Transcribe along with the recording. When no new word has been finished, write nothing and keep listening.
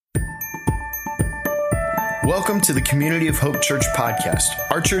Welcome to the Community of Hope Church podcast.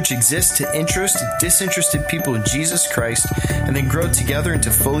 Our church exists to interest disinterested people in Jesus Christ and then grow together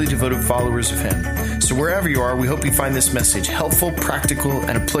into fully devoted followers of Him. So wherever you are, we hope you find this message helpful, practical,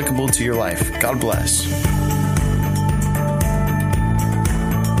 and applicable to your life. God bless.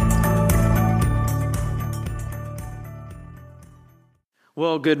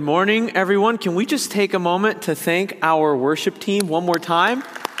 Well, good morning, everyone. Can we just take a moment to thank our worship team one more time?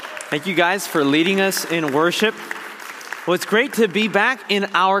 Thank you guys for leading us in worship. Well, it's great to be back in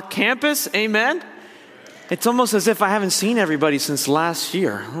our campus. Amen. It's almost as if I haven't seen everybody since last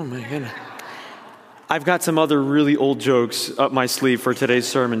year. Oh my goodness. I've got some other really old jokes up my sleeve for today's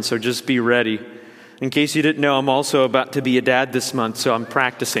sermon, so just be ready. In case you didn't know, I'm also about to be a dad this month, so I'm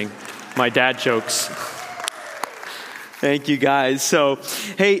practicing my dad jokes. Thank you, guys. So,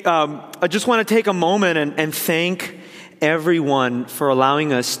 hey, I just want to take a moment and thank everyone for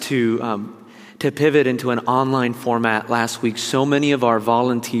allowing us to pivot into an online format last week. So many of our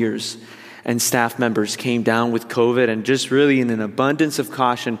volunteers and staff members came down with COVID, and just really in an abundance of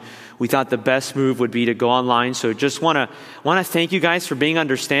caution, we thought the best move would be to go online. So just want to thank you guys for being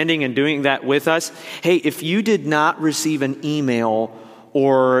understanding and doing that with us. Hey, if you did not receive an email,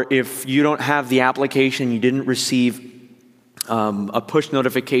 or if you don't have the application, you didn't receive a push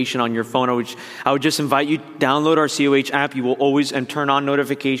notification on your phone, I would just invite you to download our COH app. You will always, and turn on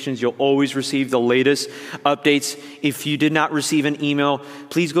notifications. You'll always receive the latest updates. If you did not receive an email,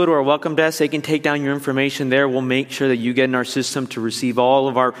 please go to our welcome desk. They can take down your information there. We'll make sure that you get in our system to receive all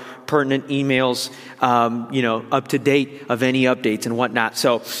of our pertinent emails, up to date of any updates and whatnot.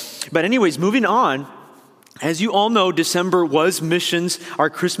 So, but anyways, moving on. As you all know, December was our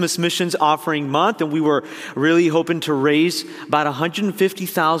Christmas missions offering month, and we were really hoping to raise about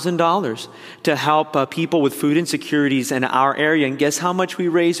 $150,000 to help people with food insecurities in our area. And guess how much we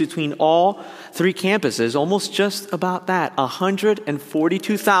raised between all three campuses? Almost just about that,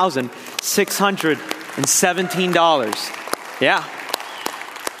 $142,617. Yeah.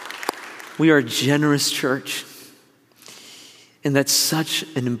 We are a generous church, and that's such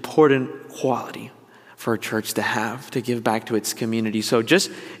an important quality for a church to have, to give back to its community. So just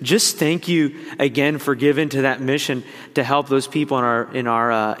thank you again for giving to that mission to help those people in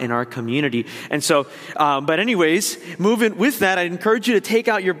our community. And so, but anyways, moving with that, I encourage you to take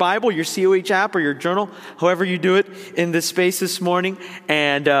out your Bible, your COH app, or your journal, however you do it in this space this morning.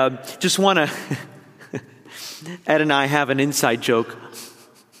 And just want to, Ed and I have an inside joke.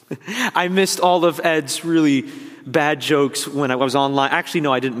 I missed all of Ed's really bad jokes when I was online. Actually,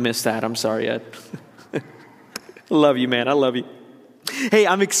 no, I didn't miss that. I'm sorry, Ed. Love you, man. I love you. Hey,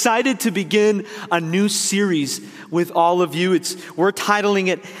 I'm excited to begin a new series with all of you. We're titling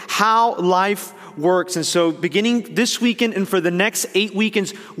it How Life Works. And so beginning this weekend and for the next 8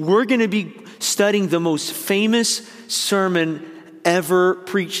 weekends, we're going to be studying the most famous sermon ever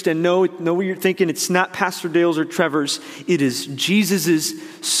preached. And know what you're thinking. It's not Pastor Dale's or Trevor's. It is Jesus's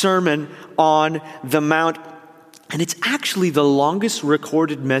Sermon on the Mount. And it's actually the longest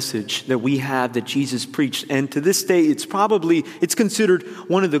recorded message that we have that Jesus preached. And to this day, it's considered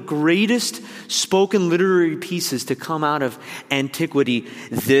one of the greatest spoken literary pieces to come out of antiquity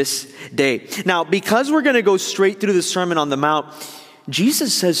this day. Now, because we're going to go straight through the Sermon on the Mount,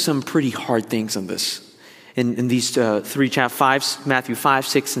 Jesus says some pretty hard things on this. In these three chapters, Matthew 5,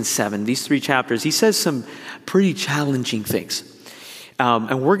 6, and 7, these three chapters, he says some pretty challenging things.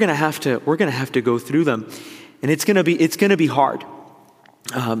 And we're going to have to go through them. And it's going to be hard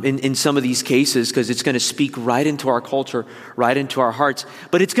in some of these cases, because it's going to speak right into our culture, right into our hearts.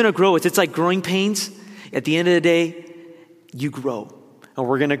 But it's going to grow. It's like growing pains. At the end of the day, you grow, and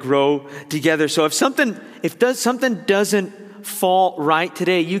we're going to grow together. So if something doesn't fall right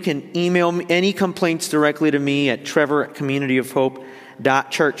today, you can email me any complaints directly to me at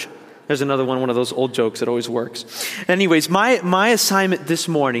trevor@communityofhope.church. There's another one of those old jokes that always works. Anyways, my assignment this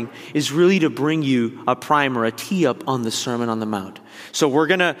morning is really to bring you a primer, a tee-up on the Sermon on the Mount. So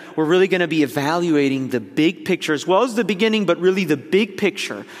we're really gonna be evaluating the big picture as well as the beginning, but really the big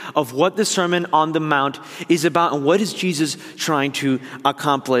picture of what the Sermon on the Mount is about and what is Jesus trying to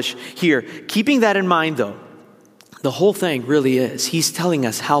accomplish here. Keeping that in mind, though, the whole thing really is He's telling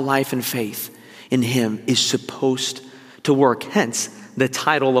us how life and faith in Him is supposed to work. Hence, the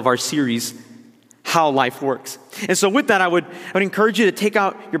title of our series, How Life Works. And so with that, I would encourage you to take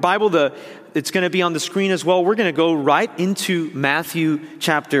out your Bible. It's going to be on the screen as well. We're going to go right into Matthew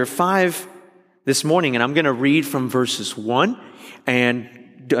chapter 5 this morning. And I'm going to read from verses 1. And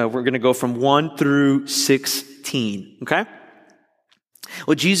we're going to go from 1 through 16. Okay?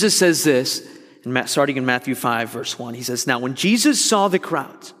 Well, Jesus says this, starting in Matthew 5, verse 1. He says, "Now when Jesus saw the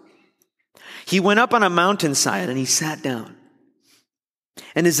crowds, he went up on a mountainside and he sat down.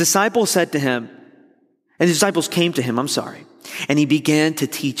 And his disciples came to him, and he began to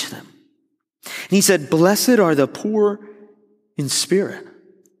teach them. And he said, "Blessed are the poor in spirit,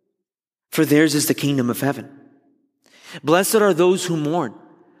 for theirs is the kingdom of heaven. Blessed are those who mourn,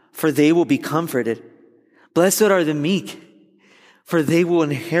 for they will be comforted. Blessed are the meek, for they will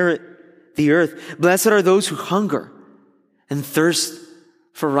inherit the earth. Blessed are those who hunger and thirst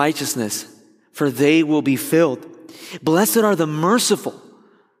for righteousness, for they will be filled. Blessed are the merciful,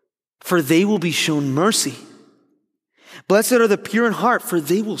 for they will be shown mercy. Blessed are the pure in heart, for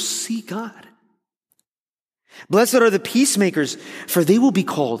they will see God. Blessed are the peacemakers, for they will be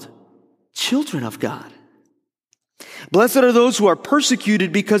called children of God. Blessed are those who are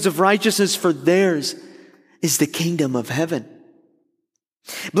persecuted because of righteousness, for theirs is the kingdom of heaven.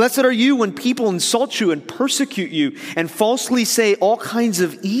 Blessed are you when people insult you and persecute you and falsely say all kinds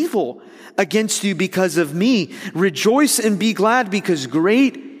of evil against you because of me. Rejoice and be glad, because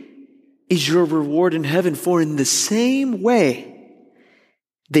great is your reward in heaven. For in the same way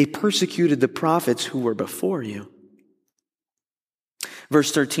they persecuted the prophets who were before you."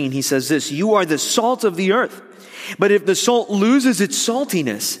 Verse 13, he says this, "You are the salt of the earth. But if the salt loses its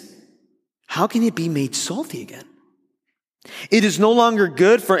saltiness, how can it be made salty again? It is no longer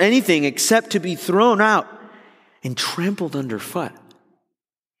good for anything except to be thrown out and trampled underfoot.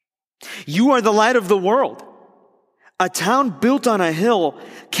 You are the light of the world. A town built on a hill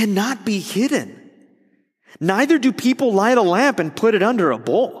cannot be hidden. Neither do people light a lamp and put it under a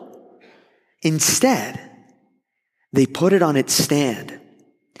bowl. Instead, they put it on its stand,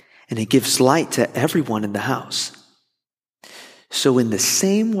 and it gives light to everyone in the house. So in the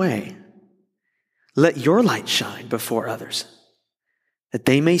same way, let your light shine before others, that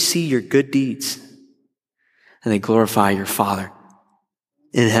they may see your good deeds and they glorify your Father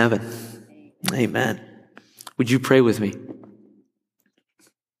in heaven." Amen. Would you pray with me?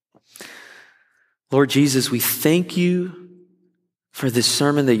 Lord Jesus, we thank you for this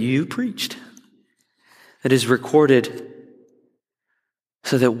sermon that you preached, that is recorded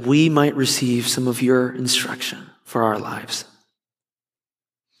so that we might receive some of your instruction for our lives.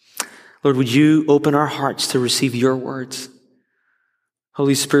 Lord, would you open our hearts to receive your words?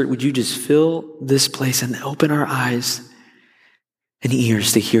 Holy Spirit, would you just fill this place and open our eyes and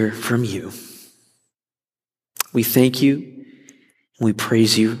ears to hear from you? We thank you and we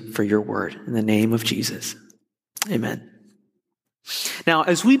praise you for your word in the name of Jesus. Amen. Now,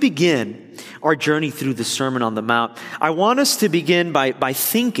 as we begin our journey through the Sermon on the Mount, I want us to begin by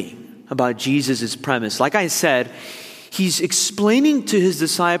thinking about Jesus' premise. Like I said, he's explaining to his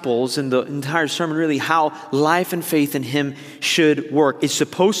disciples in the entire sermon really how life and faith in him should work, is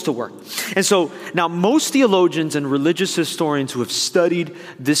supposed to work. And so now most theologians and religious historians who have studied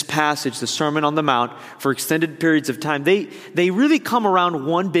this passage, the Sermon on the Mount, for extended periods of time, they really come around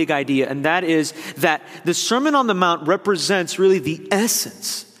one big idea, and that is that the Sermon on the Mount represents really the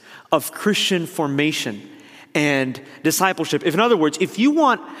essence of Christian formation and discipleship. In other words, if you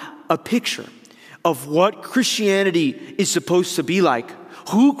want a picture of what Christianity is supposed to be like,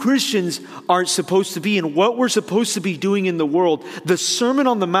 who Christians are supposed to be, and what we're supposed to be doing in the world, the Sermon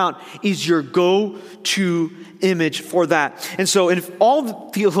on the Mount is your go-to image for that. And so, if all the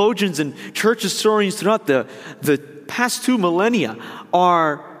theologians and church historians throughout the past 2 millennia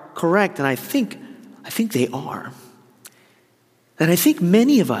are correct, and I think they are, then I think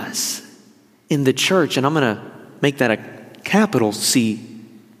many of us in the church, and I'm going to make that a capital C,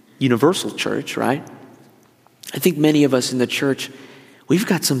 universal church, right? I think many of us in the church, we've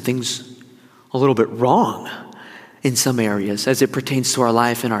got some things a little bit wrong in some areas as it pertains to our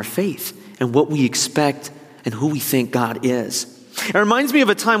life and our faith and what we expect and who we think God is. It reminds me of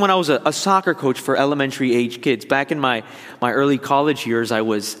a time when I was a soccer coach for elementary age kids. Back in my early college years,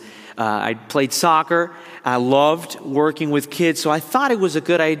 I played soccer. I loved working with kids, so I thought it was a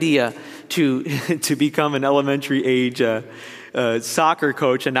good idea to become an elementary age soccer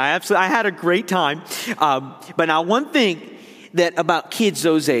coach, and I had a great time. But now one thing that about kids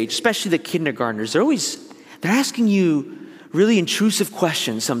those age, especially the kindergartners, they're asking you really intrusive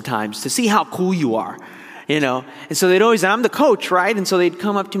questions sometimes to see how cool you are, And so they'd always, and I'm the coach, right? And so they'd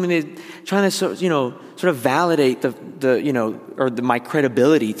come up to me and they'd try to sort of validate my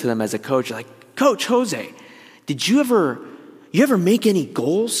credibility to them as a coach. Like, "Coach Jose, did you ever make any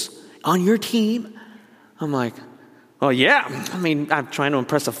goals on your team?" I'm like, "Well, yeah. I mean, I'm trying to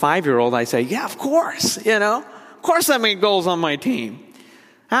impress a 5-year-old. I say, yeah, of course, Of course I made goals on my team.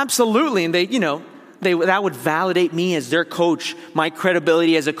 Absolutely." And that would validate me as their coach, my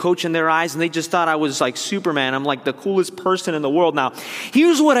credibility as a coach in their eyes. And they just thought I was like Superman. I'm like the coolest person in the world. Now,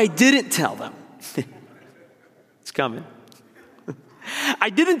 here's what I didn't tell them. It's coming. I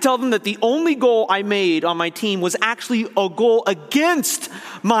didn't tell them that the only goal I made on my team was actually a goal against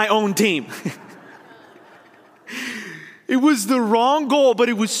my own team. It was the wrong goal, but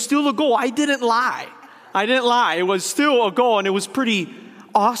it was still a goal. I didn't lie. It was still a goal, and it was pretty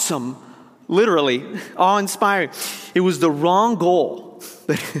awesome, literally, awe-inspiring. It was the wrong goal.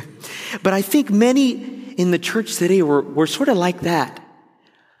 But I think many in the church today, we're sort of like that.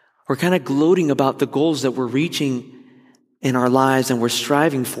 We're kind of gloating about the goals that we're reaching in our lives and we're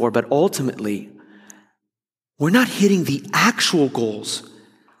striving for, but ultimately, we're not hitting the actual goals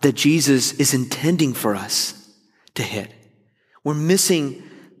that Jesus is intending for us to hit. We're missing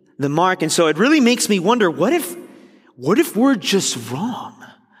the mark. And so it really makes me wonder, what if we're just wrong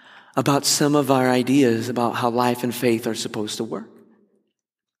about some of our ideas about how life and faith are supposed to work?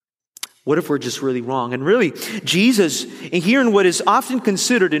 What if we're just really wrong? And really, Jesus, here in what is often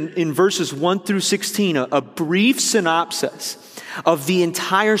considered in verses 1 through 16, a brief synopsis of the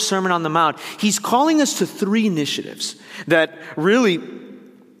entire Sermon on the Mount, he's calling us to 3 initiatives that really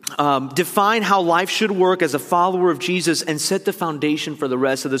define how life should work as a follower of Jesus and set the foundation for the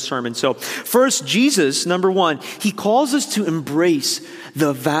rest of the sermon. So first, Jesus, number 1, he calls us to embrace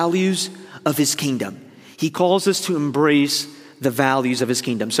the values of his kingdom. He calls us to embrace the values of his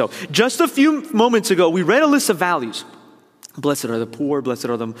kingdom. So just a few moments ago, we read a list of values. Blessed are the poor, blessed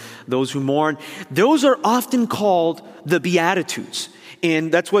are those who mourn. Those are often called the Beatitudes.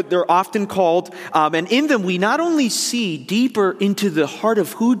 And that's what they're often called. And in them, we not only see deeper into the heart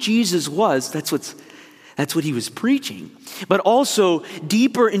of who Jesus was, that's what he was preaching, but also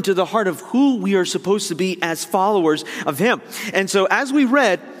deeper into the heart of who we are supposed to be as followers of him. And so as we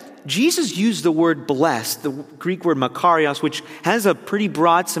read, Jesus used the word blessed, the Greek word makarios, which has a pretty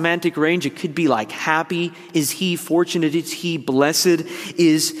broad semantic range. It could be like happy is he, fortunate is he, blessed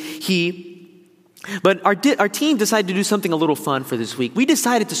is he. But our team decided to do something a little fun for this week. We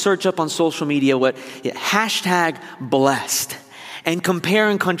decided to search up on social media hashtag blessed and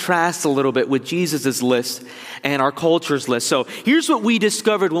compare and contrast a little bit with Jesus' list and our culture's list. So here's what we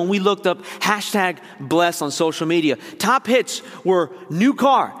discovered when we looked up hashtag blessed on social media. Top hits were new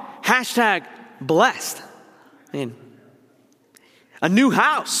car, hashtag blessed. I mean, a new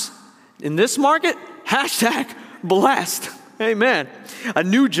house in this market, hashtag blessed. Amen. A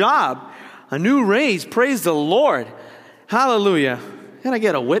new job. A new raise, praise the Lord. Hallelujah. Can I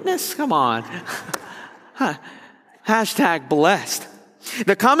get a witness? Come on. Hashtag blessed.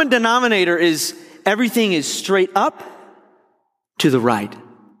 The common denominator is everything is straight up to the right.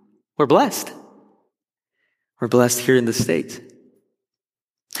 We're blessed. We're blessed here in the States.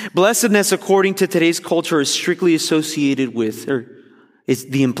 Blessedness, according to today's culture, is strictly associated with, or it's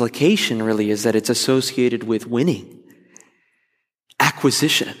the implication really is that it's associated with winning,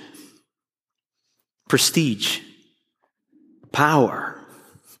 acquisition, prestige, power,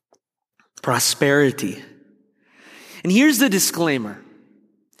 prosperity. And here's the disclaimer.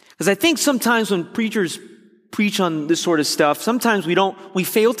 Because I think sometimes when preachers preach on this sort of stuff, sometimes we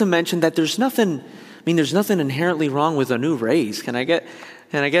fail to mention that there's nothing inherently wrong with a new raise. Can I get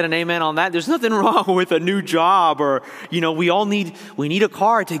an amen on that? There's nothing wrong with a new job or, we need a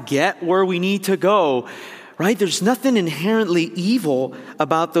car to get where we need to go. Right? There's nothing inherently evil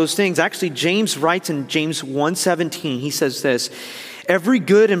about those things. Actually, James writes in James 1:17, he says this, every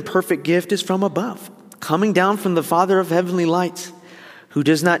good and perfect gift is from above, coming down from the Father of heavenly lights, who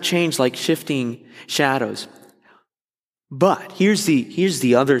does not change like shifting shadows. But here's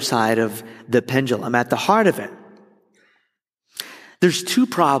the other side of the pendulum. At the heart of it, there's 2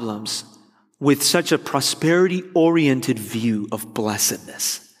 problems with such a prosperity-oriented view of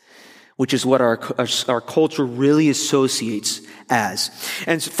blessedness, which is what our culture really associates as.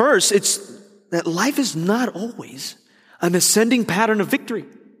 And first, it's that life is not always an ascending pattern of victory.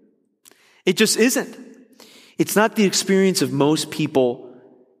 It just isn't. It's not the experience of most people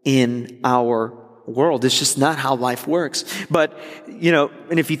in our world. It's just not how life works. But,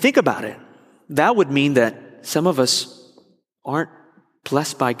 and if you think about it, that would mean that some of us aren't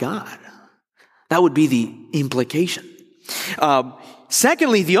blessed by God. That would be the implication.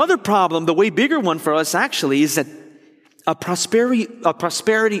 Secondly, the other problem, the way bigger one for us actually, is that a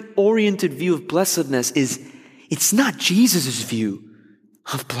prosperity-oriented view of blessedness it's not Jesus' view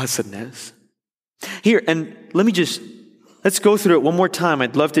of blessedness. Here, and let's go through it one more time.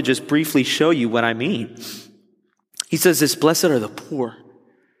 I'd love to just briefly show you what I mean. He says this, blessed are the poor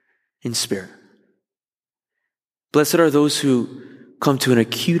in spirit. Blessed are those who come to an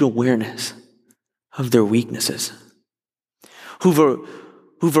acute awareness of their weaknesses,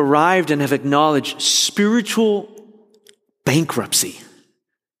 who've arrived and have acknowledged spiritual bankruptcy.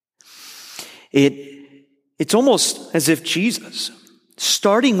 It's almost as if Jesus,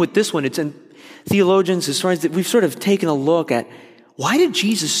 starting with this one, and theologians, historians, we've sort of taken a look at why did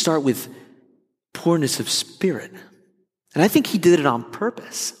Jesus start with poorness of spirit? And I think he did it on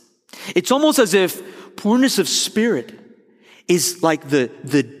purpose. It's almost as if poorness of spirit is like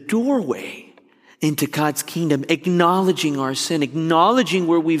the doorway into God's kingdom, acknowledging our sin, acknowledging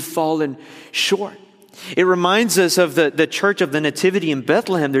where we've fallen short. It reminds us of the Church of the Nativity in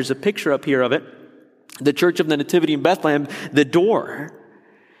Bethlehem. There's a picture up here of it. The Church of the Nativity in Bethlehem, the door,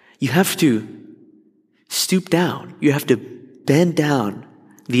 you have to stoop down. You have to bend down.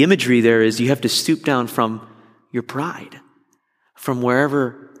 The imagery there is you have to stoop down from your pride, from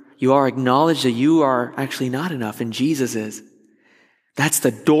wherever you are, acknowledge that you are actually not enough, and Jesus is. That's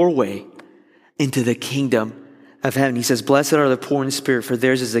the doorway into the kingdom of heaven. He says, blessed are the poor in spirit, for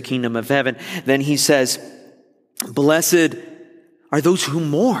theirs is the kingdom of heaven. Then he says, blessed are those who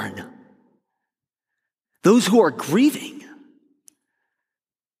mourn, those who are grieving,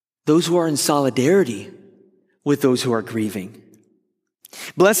 those who are in solidarity with those who are grieving.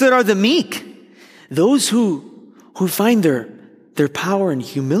 Blessed are the meek, those who find their power in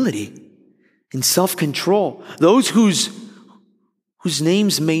humility, in self-control, those whose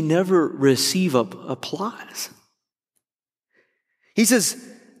names may never receive applause. He says,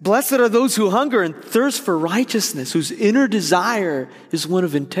 blessed are those who hunger and thirst for righteousness, whose inner desire is one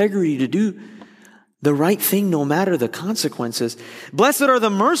of integrity to do the right thing no matter the consequences. Blessed are the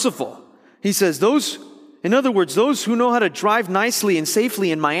merciful. He says, in other words, those who know how to drive nicely and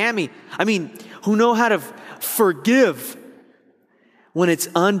safely in Miami. Who know how to forgive when it's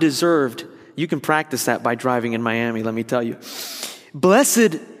undeserved. You can practice that by driving in Miami, let me tell you.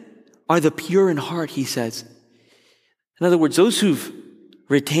 Blessed are the pure in heart, he says. In other words, those who've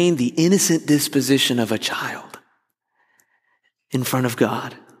retained the innocent disposition of a child in front of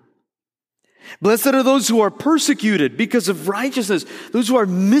God. Blessed are those who are persecuted because of righteousness, those who are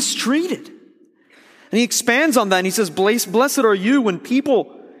mistreated. And he expands on that and he says, blessed are you when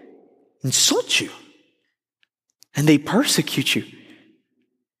people insult you and they persecute you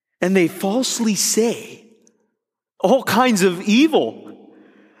and they falsely say all kinds of evil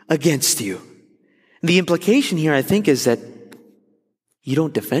against you. And the implication here, I think, is that you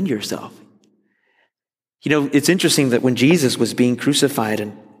don't defend yourself. It's interesting that when Jesus was being crucified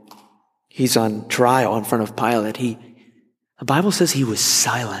and he's on trial in front of Pilate, the Bible says he was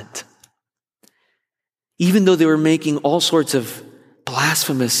silent. Even though they were making all sorts of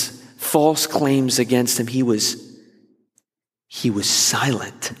blasphemous, false claims against him, he was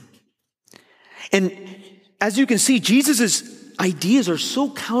silent. And as you can see, Jesus' ideas are so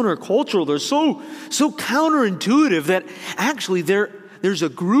countercultural, they're so counterintuitive that actually there's a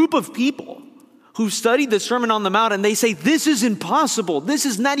group of people who studied the Sermon on the Mount and they say, this is impossible. This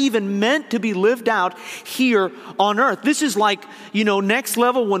is not even meant to be lived out here on earth. This is like, next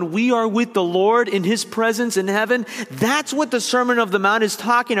level when we are with the Lord in his presence in heaven. That's what the Sermon of the Mount is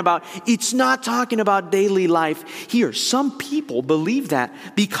talking about. It's not talking about daily life here. Some people believe that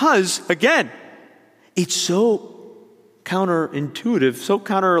because, again, it's so counterintuitive, so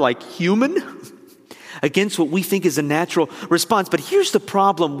human against what we think is a natural response. But here's the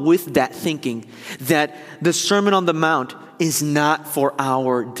problem with that thinking, that the Sermon on the Mount is not for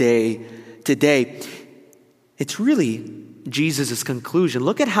our day today. It's really Jesus' conclusion.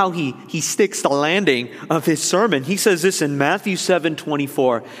 Look at how he sticks the landing of his sermon. He says this in Matthew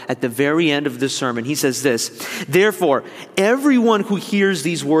 7:24 at the very end of the sermon. He says this, therefore, everyone who hears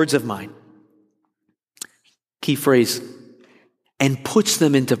these words of mine, key phrase, and puts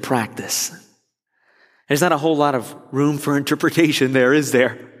them into practice. There's not a whole lot of room for interpretation there, is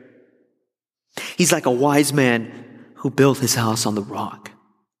there? He's like a wise man who built his house on the rock.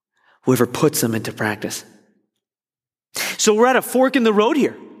 Whoever puts them into practice. So we're at a fork in the road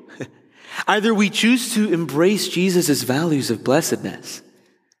here. Either we choose to embrace Jesus' values of blessedness,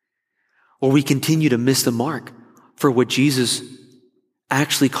 or we continue to miss the mark for what Jesus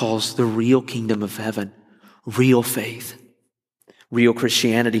actually calls the real kingdom of heaven, real faith, real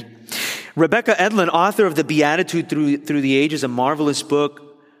Christianity. Rebecca Edlin, author of The Beatitude Through the Ages, a marvelous book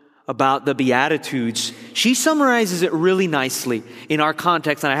about the Beatitudes, she summarizes it really nicely in our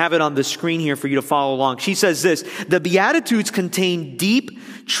context, and I have it on the screen here for you to follow along. She says this, the Beatitudes contain deep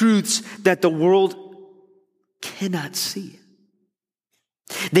truths that the world cannot see.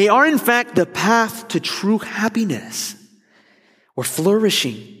 They are, in fact, the path to true happiness or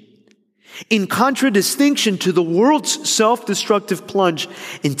flourishing, in contradistinction to the world's self-destructive plunge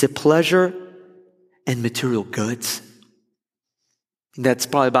into pleasure and material goods. That's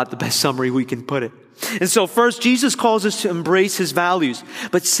probably about the best summary we can put it. And so first, Jesus calls us to embrace his values.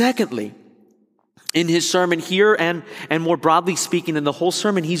 But secondly, In his sermon here and more broadly speaking in the whole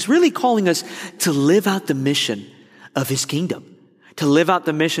sermon, he's really calling us to live out the mission of his kingdom. To live out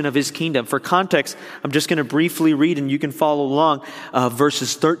the mission of his kingdom. For context, I'm just going to briefly read, and you can follow along,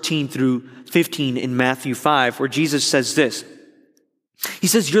 verses 13 through 15 in Matthew 5, where Jesus says this. He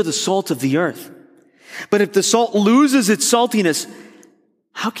says, "You're the salt of the earth. But if the salt loses its saltiness,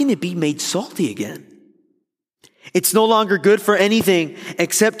 how can it be made salty again? It's no longer good for anything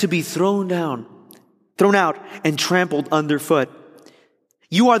except to be thrown out and trampled underfoot.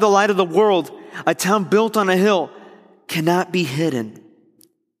 You are the light of the world. A town built on a hill cannot be hidden.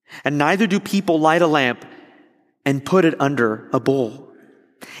 And neither do people light a lamp and put it under a bowl.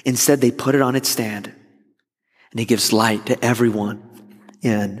 Instead, they put it on its stand, and it gives light to everyone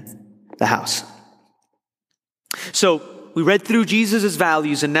in the house." So we read through Jesus'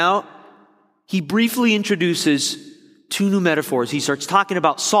 values, and now he briefly introduces two new metaphors. He starts talking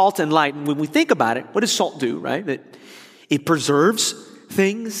about salt and light. And when we think about it, what does salt do, right? It preserves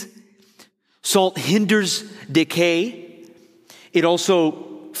things. Salt hinders decay. It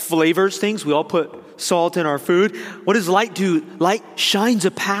also flavors things. We all put salt in our food. What does light do? Light shines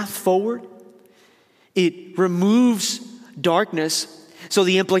a path forward. It removes darkness. So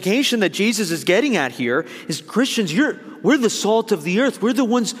the implication that Jesus is getting at here is, Christians, we're the salt of the earth. We're the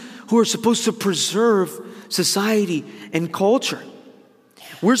ones who are supposed to preserve society and culture.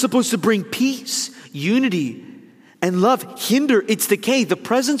 We're supposed to bring peace, unity, and love. Hinder its decay. The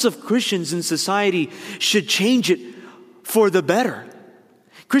presence of Christians in society should change it for the better.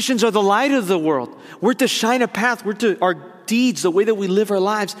 Christians are the light of the world. We're to shine a path. Our deeds, the way that we live our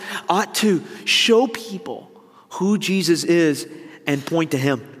lives, ought to show people who Jesus is and point to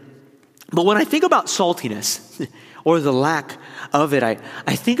him. But when I think about saltiness or the lack of it, I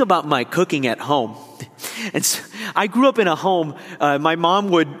think about my cooking at home. And so I grew up in a home, my mom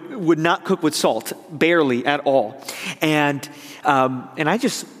would not cook with salt, barely at all. And I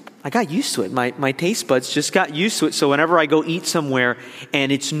got used to it. My taste buds just got used to it. So whenever I go eat somewhere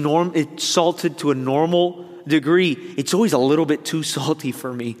and it's salted to a normal degree, it's always a little bit too salty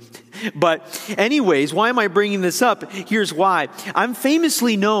for me. But anyways, why am I bringing this up? Here's why. I'm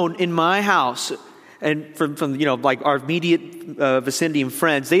famously known in my house, and from like our immediate vicinity and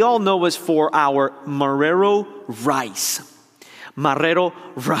friends, they all know us for our Marrero rice. Marrero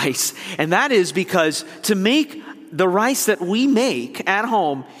rice. And that is because to make the rice that we make at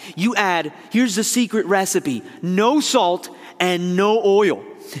home, you add, here's the secret recipe, no salt and no oil.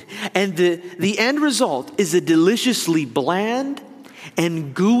 And the end result is a deliciously bland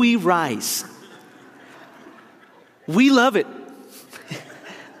and gooey rice. We love it.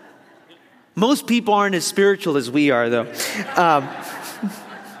 Most people aren't as spiritual as we are, though.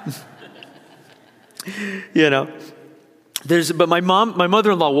 But my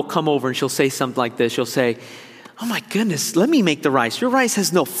mother-in-law will come over and she'll say something like this. She'll say, "Oh my goodness, let me make the rice. Your rice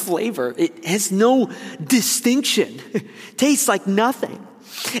has no flavor. It has no distinction. It tastes like nothing."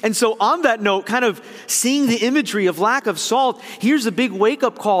 And so on that note, kind of seeing the imagery of lack of salt, here's a big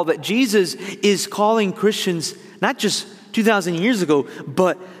wake-up call that Jesus is calling Christians, not just 2,000 years ago,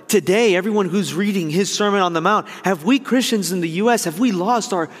 but today, everyone who's reading his Sermon on the Mount. Have we Christians in the U.S., have we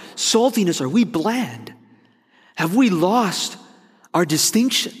lost our saltiness? Are we bland? Have we lost our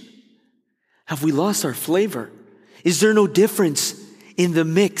distinction? Have we lost our flavor? Is there no difference in the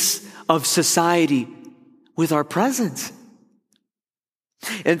mix of society with our presence?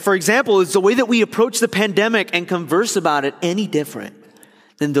 And for example, is the way that we approach the pandemic and converse about it any different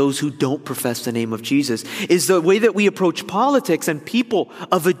than those who don't profess the name of Jesus? Is the way that we approach politics and people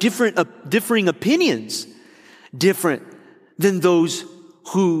of differing opinions different than those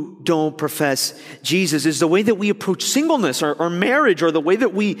who don't profess Jesus? Is the way that we approach singleness or marriage, or the way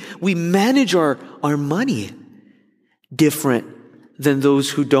that we manage our money different than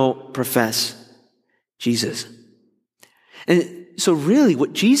those who don't profess Jesus? And so really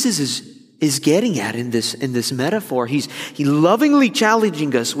what Jesus is getting at in this metaphor, he's lovingly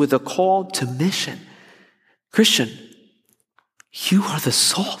challenging us with a call to mission. Christian, you are the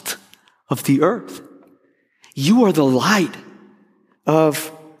salt of the earth. You are the light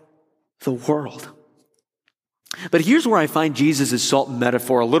of the world. But here's where I find Jesus' salt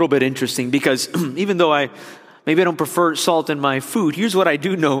metaphor a little bit interesting, because even though maybe I don't prefer salt in my food, here's what I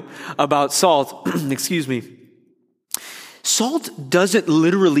do know about salt. Excuse me. Salt doesn't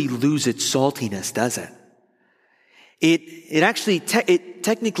literally lose its saltiness, does it? It actually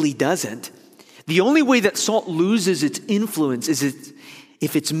technically doesn't. The only way that salt loses its influence is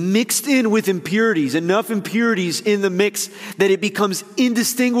if it's mixed in with impurities, enough impurities in the mix that it becomes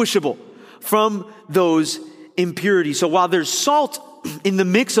indistinguishable from those impurities. So while there's salt in the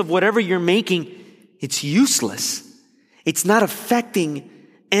mix of whatever you're making, it's useless. It's not affecting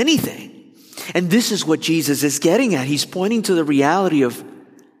anything. And this is what Jesus is getting at. He's pointing to the reality of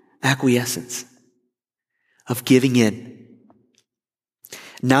acquiescence, of giving in,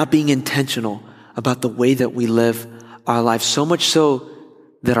 not being intentional about the way that we live our lives, so much so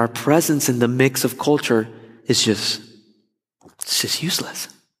that our presence in the mix of culture is just useless.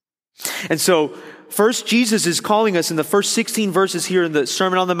 And so, first, Jesus is calling us in the first 16 verses here in the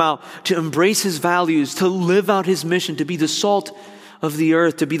Sermon on the Mount to embrace his values, to live out his mission, to be the salt of the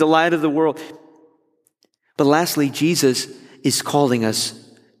earth, to be the light of the world. But lastly, Jesus is calling us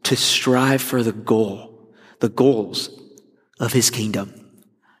to strive for the goals of his kingdom.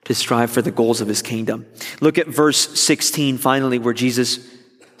 To strive for the goals of his kingdom. Look at verse 16 finally, where Jesus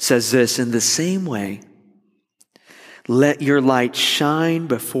says this, in the same way, let your light shine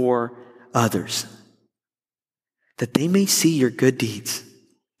before others, that they may see your good deeds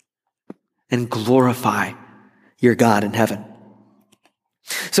and glorify your God in heaven.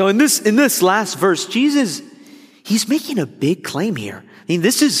 So in this last verse, Jesus, he's making a big claim here. I mean,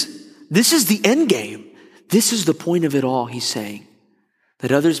 this is the end game. This is the point of it all, he's saying.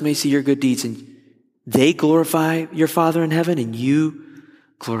 That others may see your good deeds and they glorify your Father in heaven and you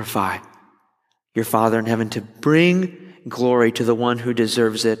glorify your Father in heaven, to bring glory to the one who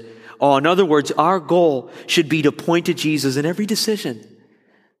deserves it. Oh, in other words, our goal should be to point to Jesus in every decision,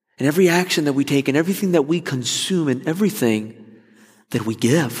 in every action that we take, in everything that we consume, in everything that we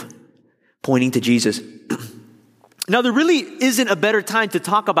give, pointing to Jesus. Now, there really isn't a better time to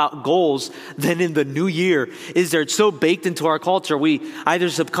talk about goals than in the new year, is there? It's so baked into our culture. We either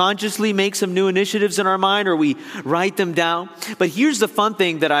subconsciously make some new initiatives in our mind or we write them down. But here's the fun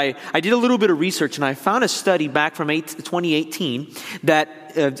thing that I did a little bit of research and I found a study back from 2018 that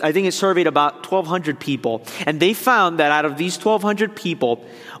I think it surveyed about 1,200 people. And they found that out of these 1,200 people,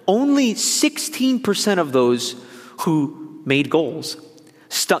 only 16% of those who made goals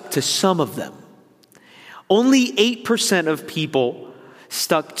stuck to some of them. Only 8% of people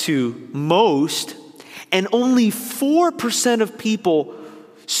stuck to most, and only 4% of people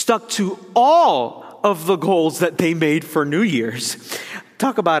stuck to all of the goals that they made for New Year's.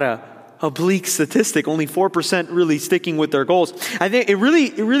 Talk about a bleak statistic, only 4% really sticking with their goals. I think it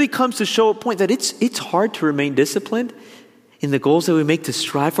really comes to show a point that it's hard to remain disciplined in the goals that we make to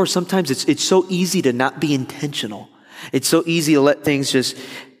strive for. Sometimes it's so easy to not be intentional. It's so easy to let things just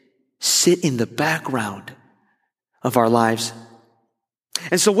sit in the background of our lives.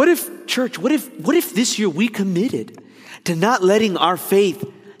 And so what if, church, what if this year we committed to not letting our faith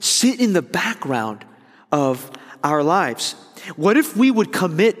sit in the background of our lives? What if we would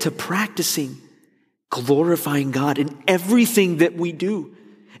commit to practicing glorifying God in everything that we do,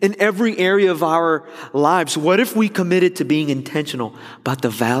 in every area of our lives? What if we committed to being intentional about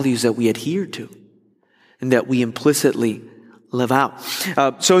the values that we adhere to and that we implicitly live out?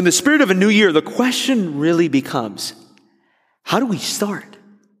 So in the spirit of a new year, the question really becomes, how do we start?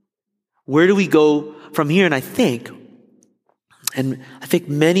 Where do we go from here? And I think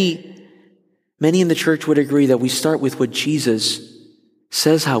many in the church would agree that we start with what Jesus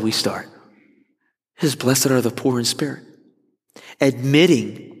says how we start. His blessed are the poor in spirit.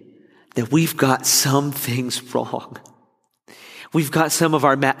 Admitting that we've got some things wrong. We've got some of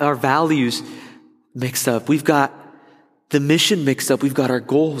our values mixed up. We've got the mission mixed up. We've got our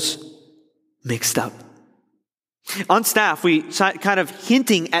goals mixed up. On staff, we kind of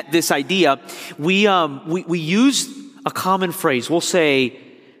hinting at this idea. We use a common phrase. We'll say,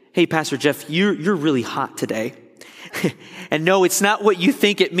 "Hey, Pastor Jeff, you're really hot today." And no, it's not what you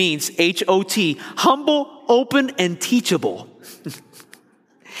think it means. HOT, humble, open, and teachable.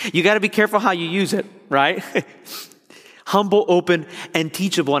 You got to be careful how you use it, right? Humble, open, and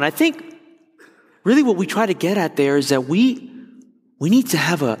teachable. And I think really what we try to get at there is that we need to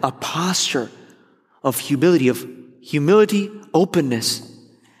have a posture of humility, openness,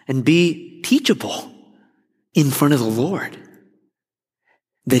 and be teachable in front of the Lord.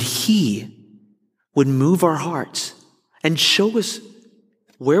 That He would move our hearts and show us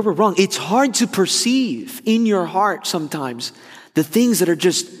where we're wrong. It's hard to perceive in your heart sometimes the things that are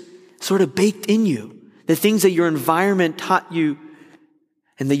just sort of baked in you, the things that your environment taught you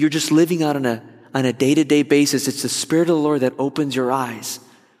and that you're just living out on a day-to-day basis. It's the Spirit of the Lord that opens your eyes.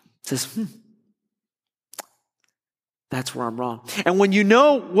 It says, that's where I'm wrong. And when you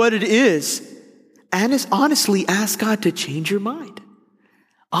know what it is, honestly ask God to change your mind.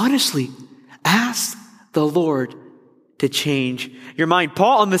 Honestly, ask the Lord to change your mind.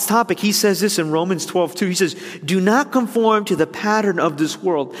 Paul, on this topic, he says this in Romans 12:2. He says, do not conform to the pattern of this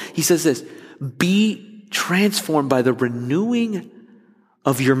world. He says this, be transformed by the renewing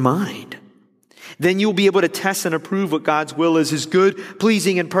of your mind. Then you'll be able to test and approve what God's will is, his good,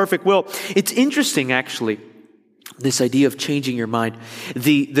 pleasing, and perfect will. It's interesting, actually, this idea of changing your mind.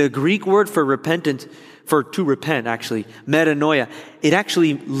 The Greek word for repentance, to repent, actually, metanoia, it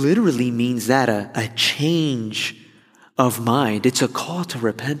actually literally means that, a change of mind. It's a call to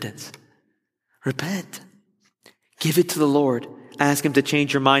repentance. Repent. Give it to the Lord. Ask him to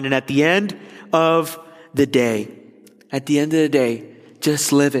change your mind. And at the end of the day,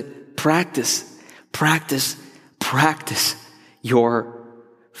 just live it. Practice your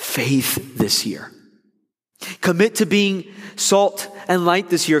faith this year. Commit to being salt and light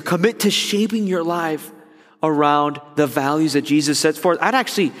this year. Commit to shaping your life around the values that Jesus sets forth.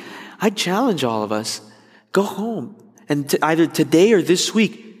 I'd challenge all of us. Go home and either today or this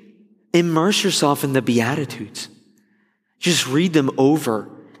week, immerse yourself in the Beatitudes. Just read them over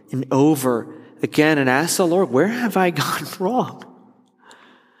and over again and ask the Lord, where have I gone wrong?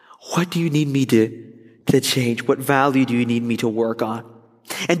 What do you need me to change? What value do you need me to work on?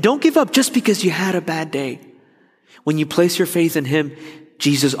 And don't give up just because you had a bad day. When you place your faith in him,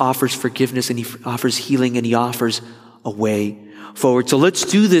 Jesus offers forgiveness and he offers healing and he offers a way forward. So let's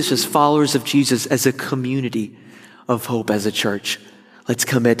do this as followers of Jesus, as a community of hope, as a church. Let's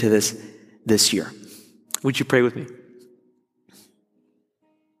commit to this year. Would you pray with me?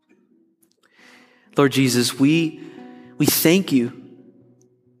 Lord Jesus, we thank you,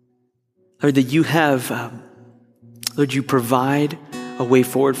 Lord, that you have, Lord, you provide a way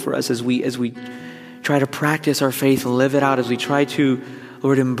forward for us as we try to practice our faith and live it out, as we try to,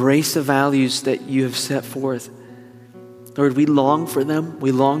 Lord, embrace the values that you have set forth. Lord, we long for them.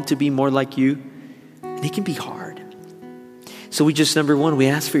 We long to be more like you, and it can be hard. So number one, we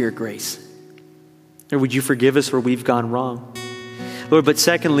ask for your grace. Lord, would you forgive us where we've gone wrong? Lord, but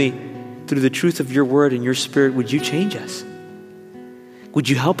secondly, through the truth of your word and your spirit, would you change us? Would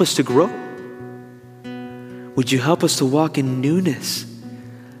you help us to grow? Would you help us to walk in newness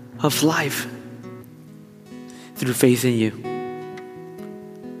of life through faith in you?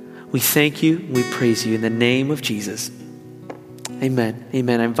 We thank you. We praise you in the name of Jesus. Amen.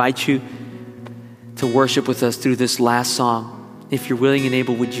 Amen. I invite you to worship with us through this last song. If you're willing and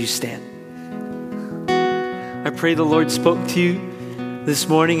able, would you stand? I pray the Lord spoke to you this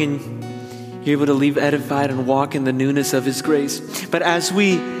morning and you're able to leave edified and walk in the newness of his grace. But as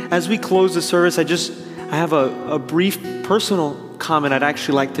we close the service, I have a brief personal comment I'd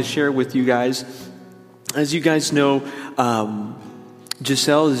actually like to share with you guys. As you guys know,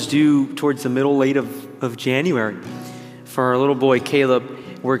 Giselle is due towards the late of January for our little boy, Caleb.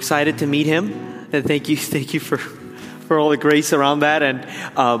 We're excited to meet him. And thank you for all the grace around that. And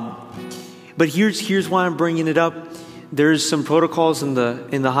but here's why I'm bringing it up. There's some protocols in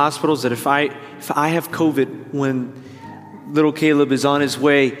the hospitals that if I have COVID when little Caleb is on his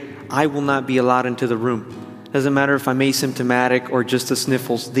way, I will not be allowed into the room. Doesn't matter if I'm asymptomatic or just the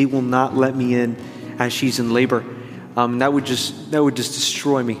sniffles. They will not let me in as she's in labor. That would just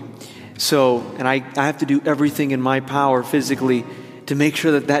destroy me. So, and I have to do everything in my power physically to make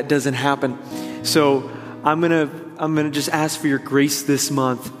sure that doesn't happen. So I'm gonna just ask for your grace this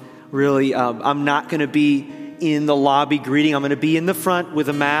month. Really, I'm not gonna be in the lobby greeting. I'm going to be in the front with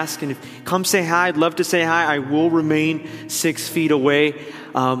a mask. And if come say hi, I'd love to say hi. I will remain 6 feet away.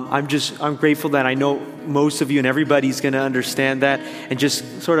 I'm grateful that I know most of you and everybody's going to understand that and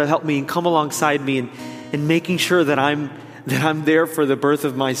just sort of help me and come alongside me and making sure that I'm there for the birth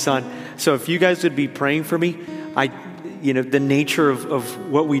of my son. So if you guys would be praying for me, the nature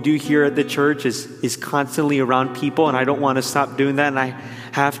of what we do here at the church is constantly around people, and I don't want to stop doing that, and I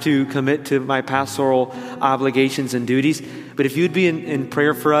have to commit to my pastoral obligations and duties. But if you'd be in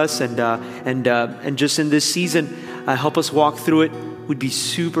prayer for us and just in this season, help us walk through it, we'd be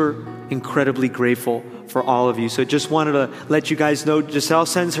super incredibly grateful for all of you. So just wanted to let you guys know, Giselle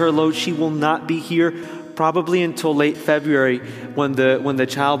sends her load. She will not be here probably until late February when the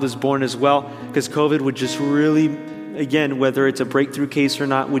child is born as well, because COVID would just really, again, whether it's a breakthrough case or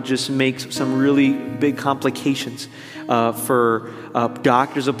not, would just make some really big complications for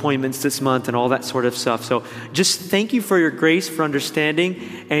doctor's appointments this month and all that sort of stuff. So just thank you for your grace, for understanding,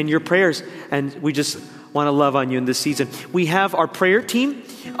 and your prayers. And we just want to love on you in this season. We have our prayer team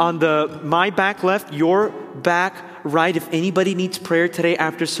on my back left, your back right. If anybody needs prayer today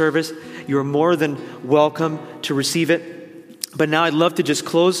after service, you're more than welcome to receive it. But now I'd love to just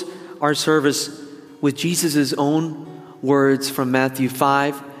close our service with Jesus' own words from Matthew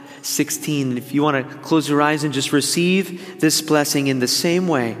 5:16. And if you want to close your eyes and just receive this blessing in the same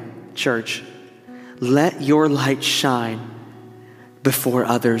way, church, let your light shine before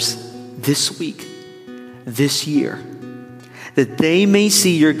others this week, this year, that they may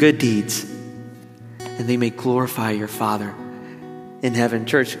see your good deeds and they may glorify your Father in heaven.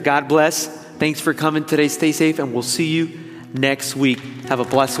 Church, God bless. Thanks for coming today. Stay safe, and we'll see you next week. Have a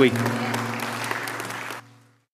blessed week.